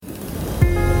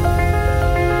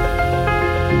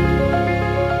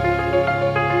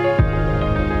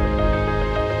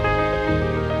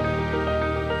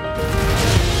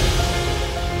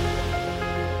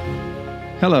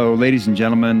Hello, ladies and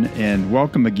gentlemen, and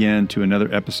welcome again to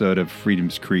another episode of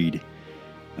Freedom's Creed.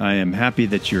 I am happy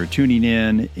that you're tuning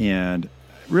in, and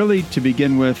really, to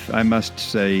begin with, I must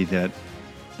say that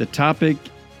the topic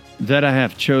that I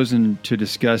have chosen to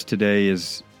discuss today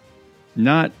is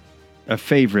not a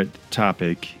favorite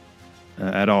topic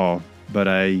at all, but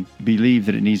I believe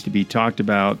that it needs to be talked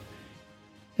about.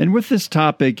 And with this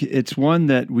topic, it's one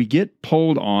that we get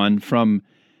pulled on from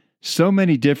so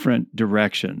many different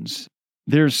directions.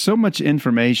 There's so much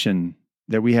information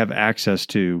that we have access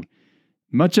to.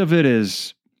 Much of it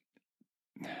is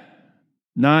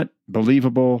not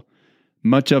believable.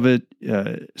 Much of it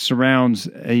surrounds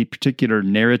a particular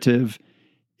narrative,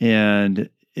 and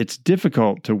it's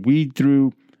difficult to weed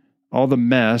through all the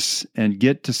mess and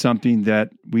get to something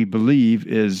that we believe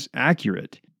is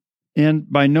accurate.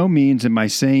 And by no means am I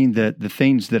saying that the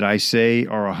things that I say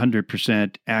are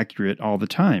 100% accurate all the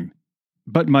time.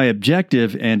 But my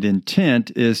objective and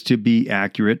intent is to be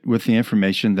accurate with the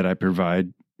information that I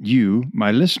provide you,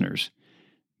 my listeners.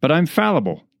 But I'm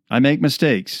fallible. I make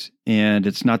mistakes. And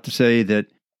it's not to say that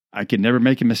I can never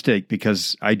make a mistake,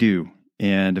 because I do.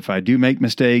 And if I do make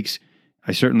mistakes,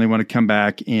 I certainly want to come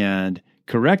back and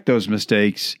correct those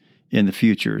mistakes in the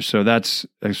future. So that's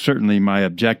certainly my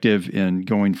objective in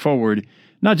going forward,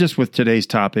 not just with today's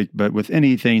topic, but with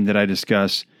anything that I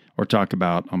discuss or talk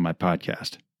about on my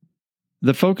podcast.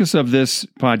 The focus of this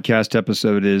podcast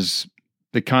episode is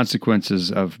the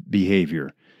consequences of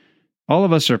behavior. All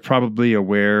of us are probably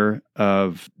aware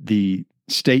of the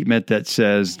statement that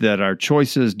says that our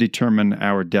choices determine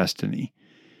our destiny.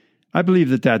 I believe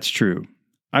that that's true.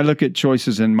 I look at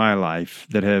choices in my life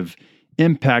that have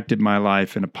impacted my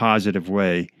life in a positive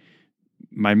way.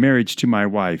 My marriage to my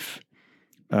wife,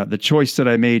 the choice that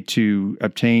I made to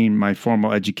obtain my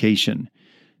formal education,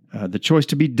 the choice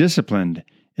to be disciplined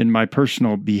in my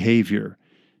personal behavior,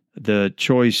 the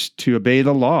choice to obey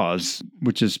the laws,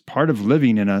 which is part of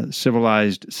living in a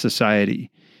civilized society.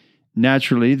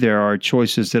 Naturally, there are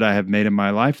choices that I have made in my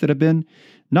life that have been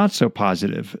not so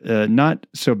positive, not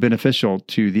so beneficial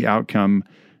to the outcome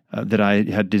that I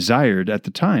had desired at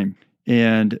the time.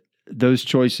 And those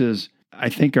choices, I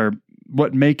think, are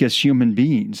what make us human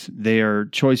beings. They are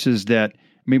choices that,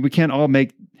 we can't all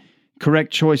make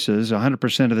correct choices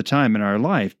 100% of the time in our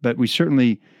life, but we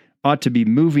certainly ought to be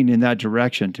moving in that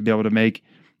direction to be able to make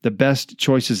the best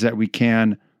choices that we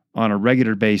can on a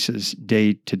regular basis,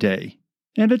 day to day.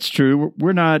 And it's true,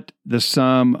 we're not the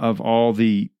sum of all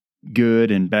the good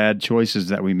and bad choices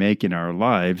that we make in our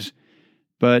lives,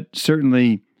 but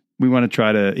certainly we want to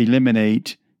try to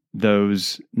eliminate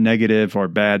those negative or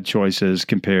bad choices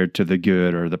compared to the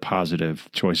good or the positive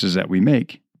choices that we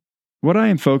make. What I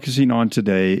am focusing on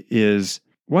today is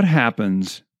what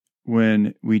happens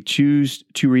when we choose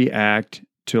to react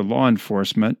to law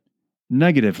enforcement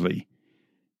negatively.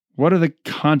 What are the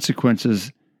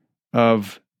consequences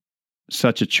of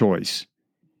such a choice?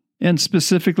 And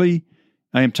specifically,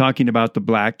 I am talking about the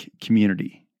Black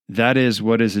community. That is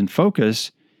what is in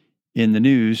focus in the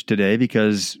news today,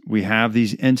 because we have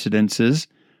these incidences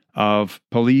of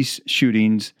police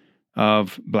shootings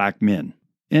of Black men.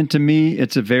 And to me,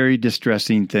 it's a very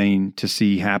distressing thing to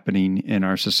see happening in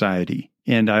our society.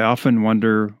 And I often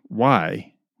wonder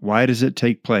why. Why does it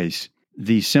take place?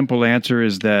 The simple answer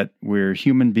is that we're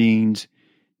human beings.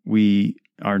 We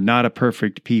are not a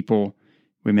perfect people.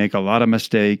 We make a lot of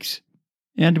mistakes.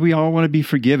 And we all want to be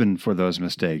forgiven for those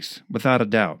mistakes, without a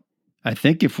doubt. I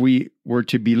think if we were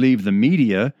to believe the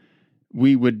media,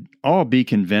 we would all be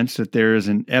convinced that there is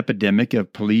an epidemic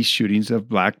of police shootings of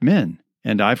Black men.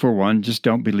 And I, for one, just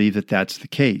don't believe that that's the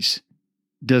case.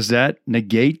 Does that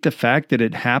negate the fact that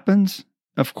it happens?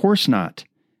 Of course not.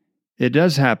 It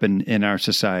does happen in our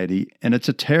society, and it's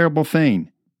a terrible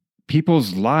thing.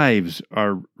 People's lives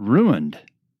are ruined,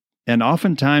 and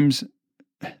oftentimes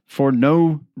for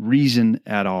no reason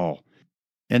at all.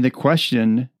 And the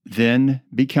question then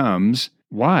becomes,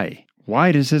 why?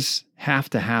 Why does this have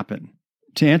to happen?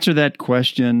 To answer that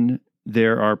question,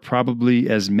 there are probably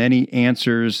as many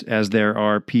answers as there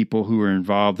are people who are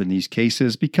involved in these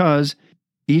cases, because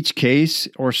each case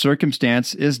or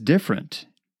circumstance is different.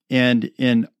 And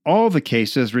in all the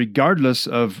cases, regardless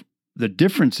of the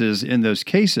differences in those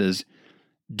cases,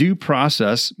 due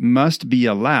process must be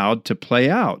allowed to play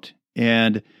out,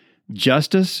 and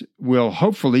justice will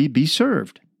hopefully be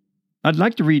served. I'd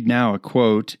like to read now a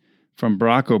quote from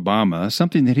Barack Obama,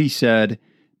 something that he said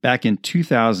back in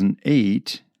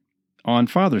 2008 on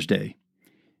Father's Day.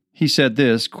 He said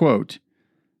this, quote,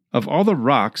 "Of all the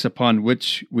rocks upon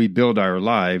which we build our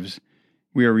lives,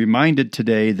 we are reminded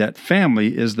today that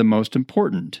family is the most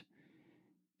important.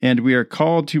 and we are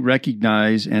called to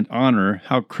recognize and honor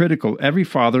how critical every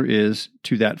father is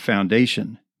to that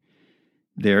foundation.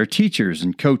 They are teachers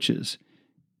and coaches.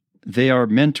 They are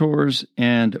mentors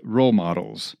and role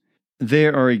models. They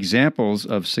are examples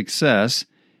of success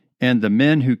and the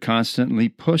men who constantly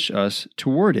push us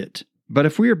toward it. But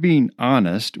if we are being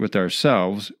honest with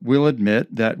ourselves, we'll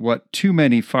admit that what too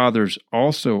many fathers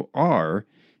also are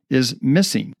is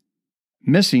missing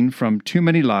from too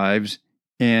many lives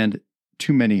and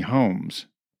too many homes.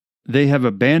 They have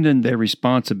abandoned their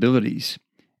responsibilities,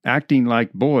 acting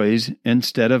like boys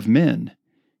instead of men,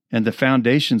 and the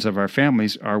foundations of our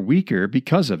families are weaker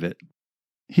because of it.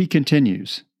 He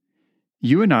continues,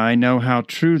 "You and I know how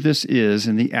true this is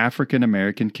in the African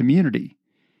American community.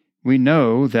 We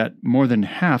know that more than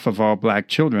half of all black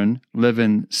children live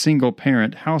in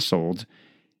single-parent households,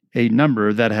 a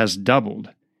number that has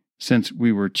doubled since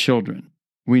we were children.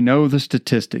 We know the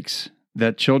statistics,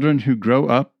 that children who grow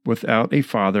up without a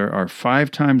father are 5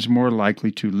 times more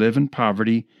likely to live in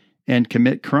poverty and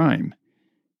commit crime,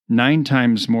 9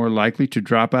 times more likely to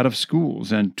drop out of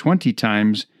schools, and 20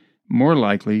 times more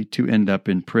likely to end up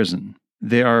in prison.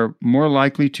 They are more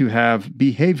likely to have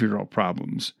behavioral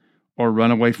problems, or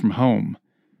run away from home,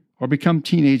 or become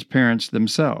teenage parents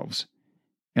themselves,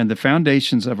 and the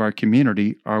foundations of our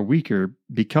community are weaker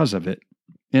because of it."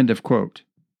 End of quote.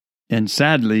 And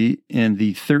sadly, in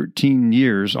the 13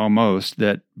 years almost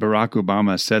that Barack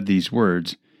Obama said these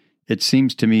words, it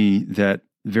seems to me that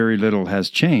very little has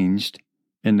changed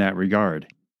in that regard.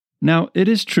 Now, it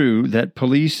is true that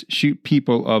police shoot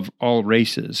people of all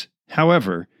races.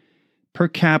 However, per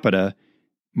capita,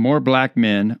 more black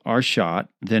men are shot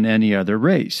than any other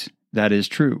race. That is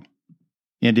true.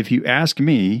 And if you ask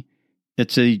me,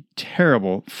 it's a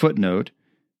terrible footnote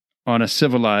on a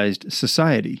civilized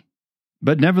society.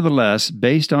 But nevertheless,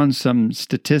 based on some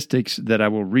statistics that I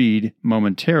will read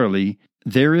momentarily,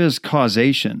 there is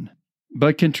causation.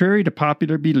 But contrary to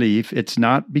popular belief, it's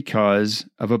not because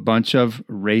of a bunch of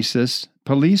racist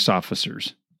police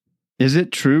officers. Is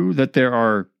it true that there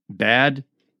are bad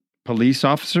police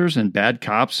officers and bad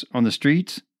cops on the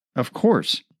streets? Of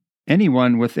course.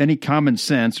 Anyone with any common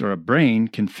sense or a brain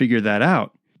can figure that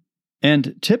out.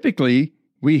 And typically,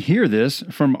 we hear this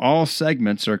from all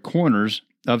segments or corners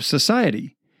of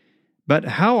society. But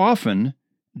how often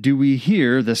do we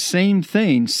hear the same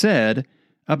thing said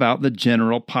about the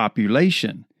general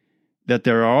population? That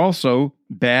there are also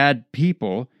bad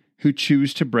people who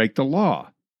choose to break the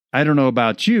law. I don't know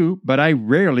about you, but I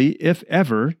rarely, if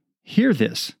ever, hear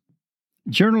this.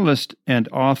 Journalist and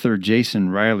author Jason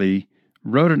Riley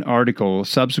wrote an article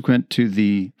subsequent to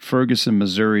the Ferguson,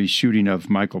 Missouri shooting of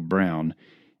Michael Brown,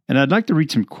 and I'd like to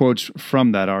read some quotes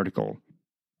from that article.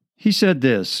 He said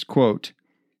this, quote,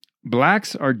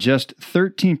 "Blacks are just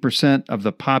 13% of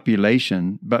the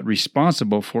population, but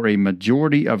responsible for a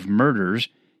majority of murders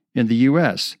in the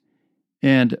U.S.,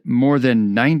 and more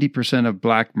than 90% of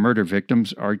black murder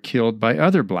victims are killed by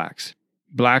other blacks.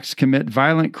 Blacks commit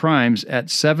violent crimes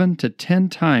at 7 to 10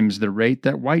 times the rate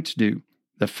that whites do.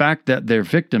 The fact that their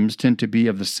victims tend to be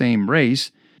of the same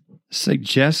race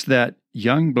suggests that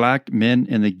young black men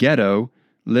in the ghetto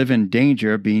live in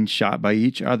danger of being shot by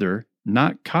each other,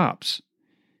 not cops.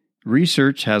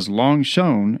 Research has long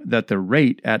shown that the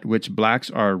rate at which blacks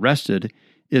are arrested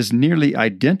is nearly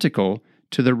identical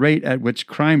to the rate at which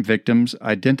crime victims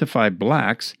identify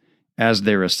blacks as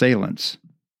their assailants."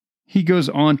 He goes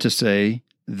on to say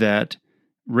that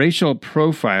racial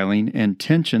profiling and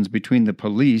tensions between the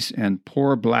police and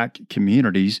poor black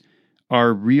communities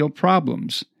are real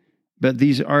problems, but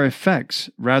these are effects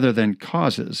rather than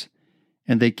causes,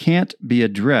 and they can't be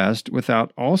addressed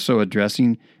without also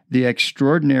addressing the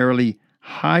extraordinarily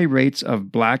high rates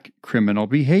of black criminal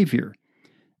behavior.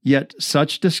 Yet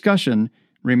such discussion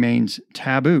remains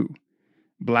taboo.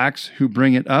 Blacks who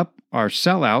bring it up are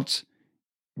sellouts.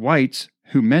 Whites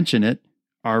who mention it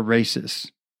are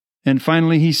racists. And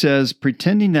finally, he says,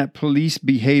 pretending that police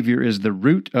behavior is the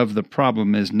root of the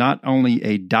problem is not only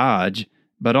a dodge,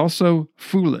 but also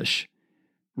foolish.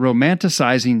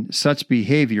 Romanticizing such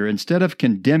behavior instead of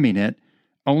condemning it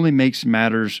only makes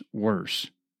matters worse.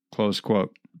 Close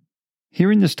quote.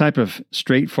 Hearing this type of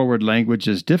straightforward language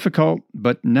is difficult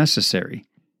but necessary.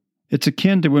 It's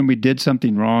akin to when we did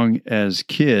something wrong as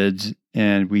kids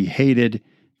and we hated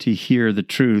to hear the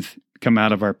truth come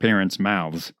out of our parents'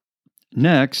 mouths.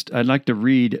 Next, I'd like to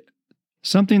read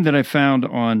something that I found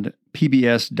on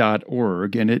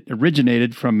pbs.org, and it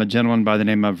originated from a gentleman by the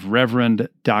name of Reverend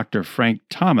Dr. Frank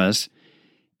Thomas,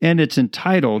 and it's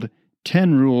entitled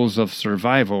 10 Rules of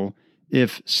Survival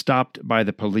If Stopped by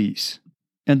the Police.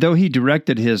 And though he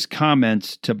directed his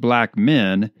comments to black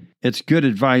men, It's good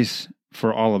advice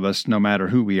for all of us, no matter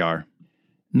who we are.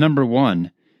 Number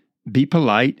 1, be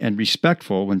polite and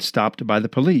respectful when stopped by the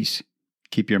police.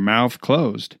 Keep your mouth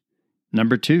closed.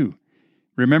 Number 2,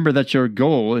 remember that your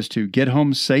goal is to get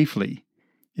home safely.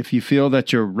 If you feel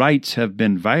that your rights have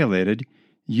been violated,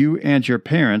 you and your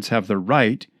parents have the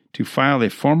right to file a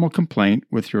formal complaint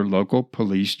with your local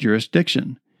police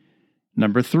jurisdiction.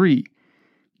 Number 3,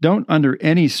 don't under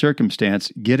any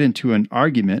circumstance get into an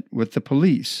argument with the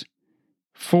police.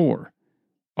 4,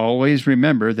 always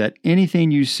remember that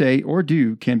anything you say or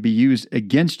do can be used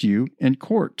against you in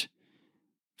court.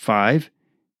 5,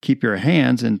 keep your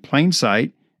hands in plain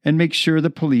sight and make sure the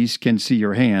police can see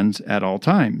your hands at all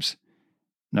times.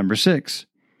 Number 6,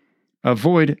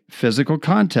 avoid physical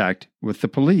contact with the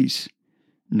police.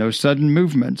 No sudden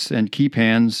movements and keep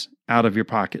hands out of your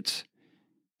pockets.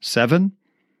 7,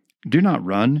 do not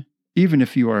run, even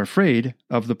if you are afraid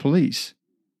of the police.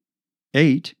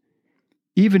 8,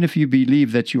 even if you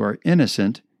believe that you are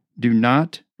innocent, do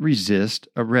not resist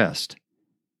arrest.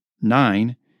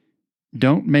 9,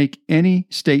 don't make any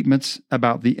statements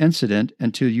about the incident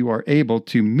until you are able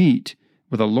to meet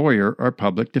with a lawyer or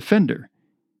public defender.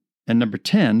 And number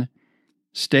 10,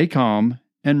 stay calm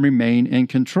and remain in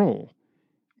control.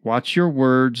 Watch your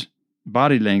words,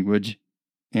 body language,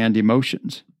 and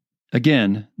emotions.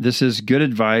 Again, this is good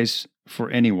advice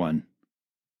for anyone.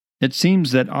 It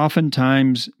seems that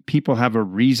oftentimes people have a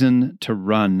reason to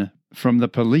run from the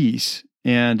police,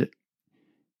 and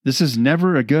this is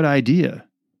never a good idea.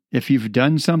 If you've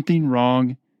done something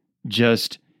wrong,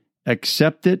 just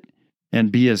accept it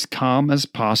and be as calm as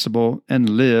possible and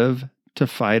live to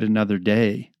fight another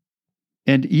day.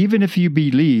 And even if you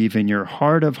believe in your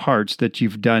heart of hearts that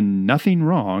you've done nothing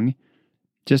wrong,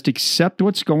 just accept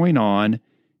what's going on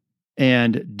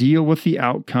and deal with the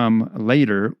outcome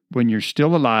later when you're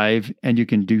still alive and you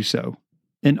can do so.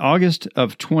 In August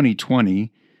of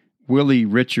 2020, Willie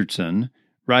Richardson,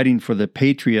 writing for the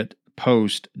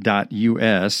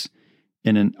PatriotPost.us,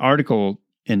 in an article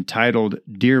entitled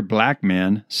 "Dear Black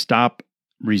Men, Stop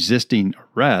Resisting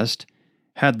Arrest,"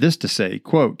 had this to say,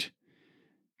 quote,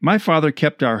 "My father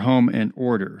kept our home in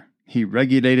order. He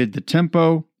regulated the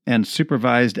tempo and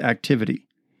supervised activity.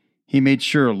 He made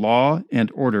sure law and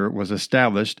order was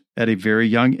established at a very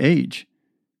young age.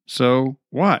 So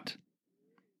what?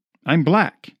 I'm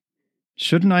black.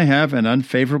 Shouldn't I have an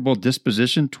unfavorable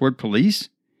disposition toward police?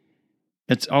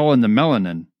 It's all in the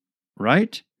melanin,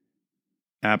 right?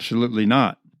 Absolutely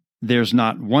not. There's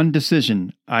not one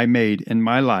decision I made in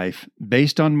my life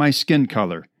based on my skin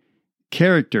color.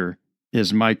 Character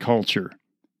is my culture.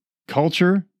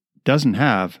 Culture doesn't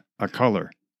have a color."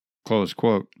 Close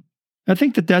quote. I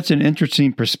think that that's an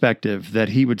interesting perspective, that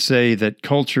he would say that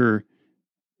culture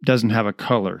doesn't have a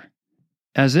color,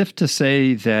 as if to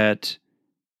say that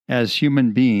as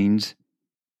human beings,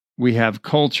 we have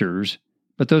cultures,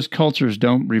 but those cultures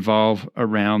don't revolve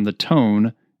around the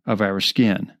tone of our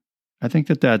skin. I think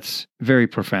that that's very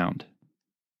profound.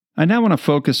 I now want to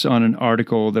focus on an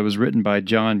article that was written by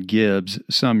John Gibbs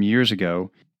some years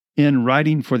ago in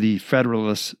writing for the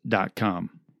Federalist.com.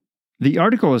 The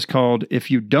article is called, "If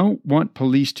You Don't Want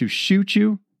Police to Shoot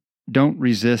You, Don't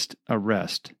Resist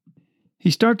Arrest."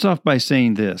 He starts off by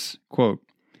saying this, quote,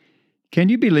 "Can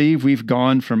you believe we've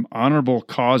gone from honorable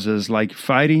causes like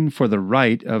fighting for the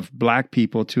right of black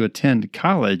people to attend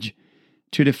college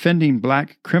to defending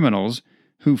black criminals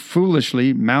who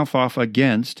foolishly mouth off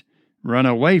against, run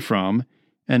away from,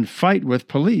 and fight with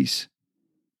police?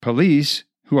 Police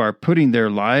who are putting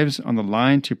their lives on the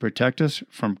line to protect us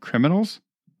from criminals?"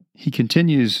 He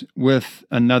continues with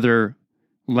another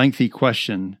lengthy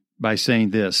question by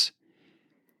saying this,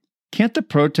 "Can't the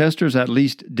protesters at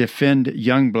least defend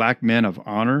young black men of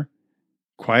honor,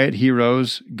 quiet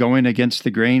heroes going against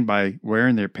the grain by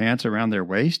wearing their pants around their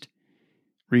waist,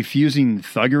 refusing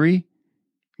thuggery,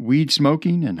 weed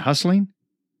smoking, and hustling?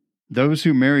 Those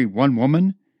who marry one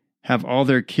woman, have all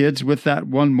their kids with that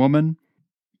one woman,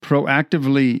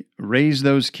 proactively raise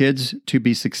those kids to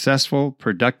be successful,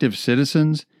 productive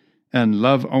citizens, and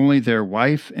love only their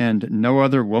wife and no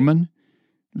other woman?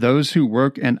 Those who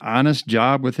work an honest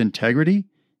job with integrity,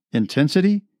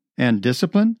 intensity, and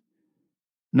discipline,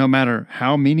 no matter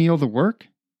how menial the work?"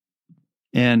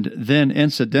 And then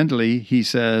incidentally, he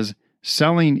says,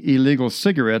 selling illegal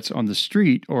cigarettes on the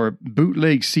street or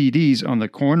bootleg CDs on the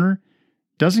corner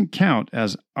doesn't count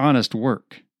as honest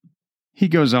work. He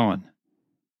goes on,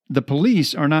 "The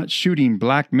police are not shooting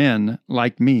black men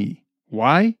like me.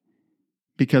 Why?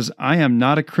 Because I am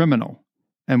not a criminal,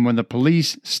 and when the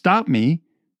police stop me,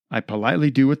 I politely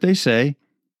do what they say,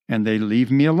 and they leave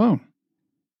me alone.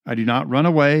 I do not run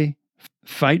away,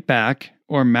 fight back,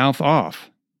 or mouth off.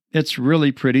 It's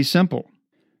really pretty simple.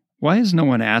 Why is no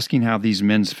one asking how these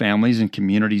men's families and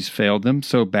communities failed them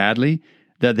so badly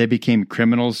that they became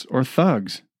criminals or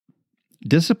thugs?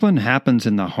 Discipline happens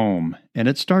in the home, and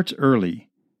it starts early.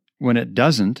 When it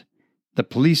doesn't, the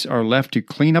police are left to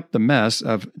clean up the mess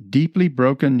of deeply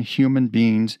broken human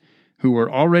beings who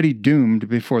were already doomed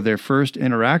before their first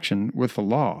interaction with the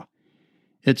law.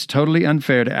 It's totally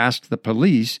unfair to ask the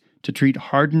police to treat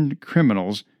hardened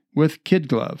criminals with kid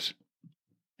gloves.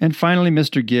 And finally,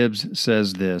 Mr. Gibbs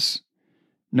says this: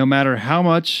 no matter how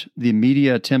much the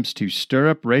media attempts to stir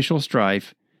up racial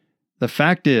strife, the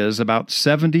fact is about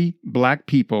 70 black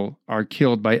people are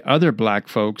killed by other black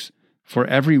folks for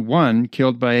every one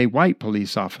killed by a white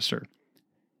police officer.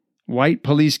 White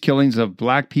police killings of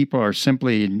black people are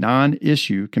simply a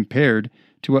non-issue compared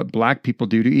to what black people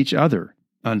do to each other,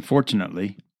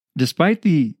 unfortunately. Despite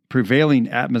the prevailing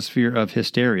atmosphere of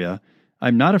hysteria,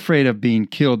 I'm not afraid of being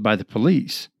killed by the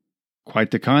police.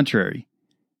 Quite the contrary.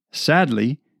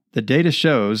 Sadly, the data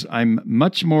shows I'm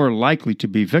much more likely to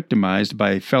be victimized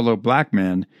by a fellow black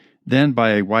man than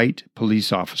by a white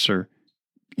police officer.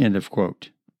 End of quote.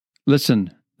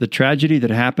 Listen, the tragedy that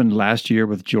happened last year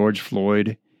with George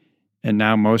Floyd and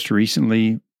now most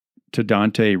recently to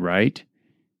Dante Wright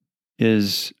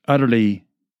is utterly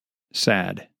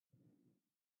sad.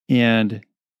 And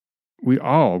we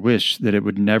all wish that it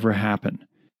would never happen.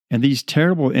 And these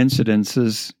terrible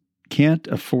incidences can't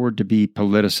afford to be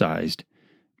politicized.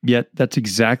 Yet that's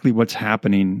exactly what's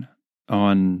happening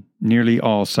on nearly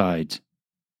all sides.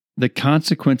 The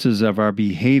consequences of our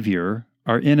behavior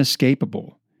are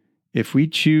inescapable. If we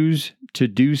choose to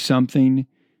do something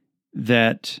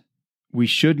that we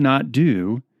should not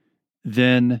do,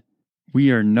 then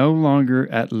we are no longer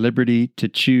at liberty to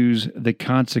choose the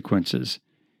consequences.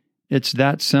 It's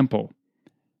that simple.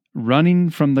 Running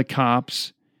from the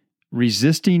cops,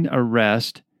 resisting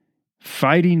arrest,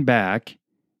 fighting back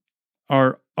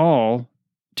are all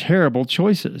terrible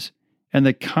choices, and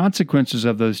the consequences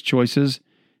of those choices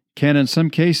can, in some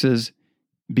cases,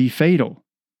 be fatal,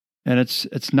 and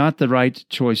it's not the right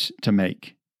choice to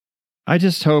make. I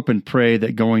just hope and pray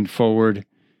that going forward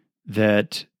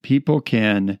that people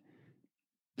can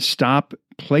stop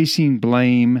placing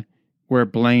blame where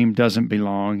blame doesn't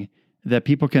belong, that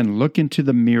people can look into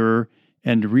the mirror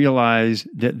and realize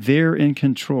that they're in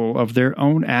control of their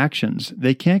own actions.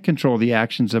 They can't control the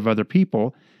actions of other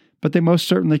people, but they most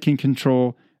certainly can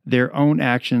control their own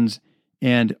actions,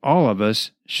 and all of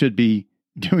us should be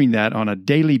doing that on a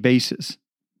daily basis.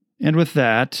 And with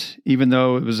that, even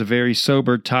though it was a very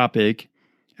sober topic,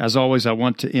 as always, I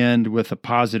want to end with a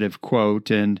positive quote,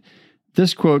 and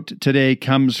this quote today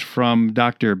comes from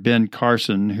Dr. Ben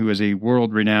Carson, who is a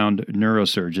world-renowned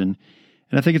neurosurgeon,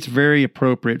 and I think it's very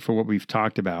appropriate for what we've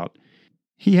talked about.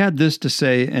 He had this to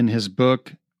say in his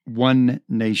book, One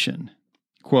Nation.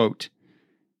 Quote,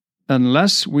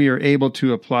 unless we are able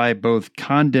to apply both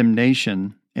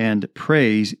condemnation and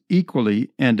praise equally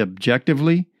and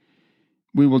objectively,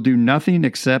 we will do nothing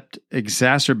except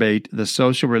exacerbate the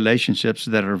social relationships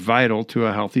that are vital to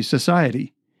a healthy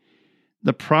society.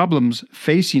 The problems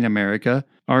facing America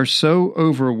are so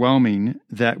overwhelming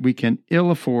that we can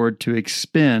ill afford to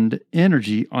expend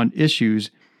energy on issues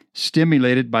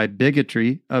stimulated by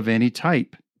bigotry of any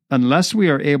type. Unless we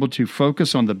are able to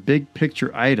focus on the big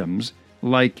picture items,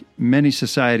 like many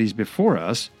societies before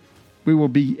us, we will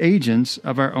be agents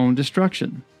of our own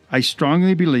destruction. I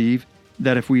strongly believe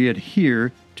that if we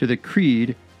adhere to the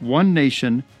creed, one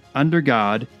nation, under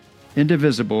God,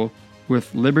 indivisible,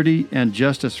 with liberty and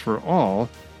justice for all,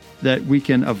 that we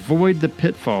can avoid the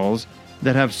pitfalls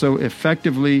that have so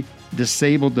effectively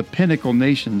disabled the pinnacle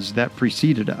nations that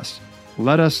preceded us.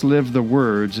 Let us live the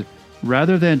words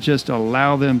rather than just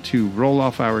allow them to roll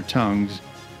off our tongues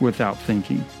without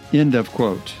thinking. End of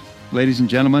quote. Ladies and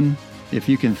gentlemen, if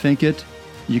you can think it,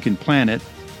 you can plan it.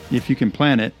 If you can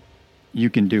plan it, you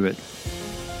can do it.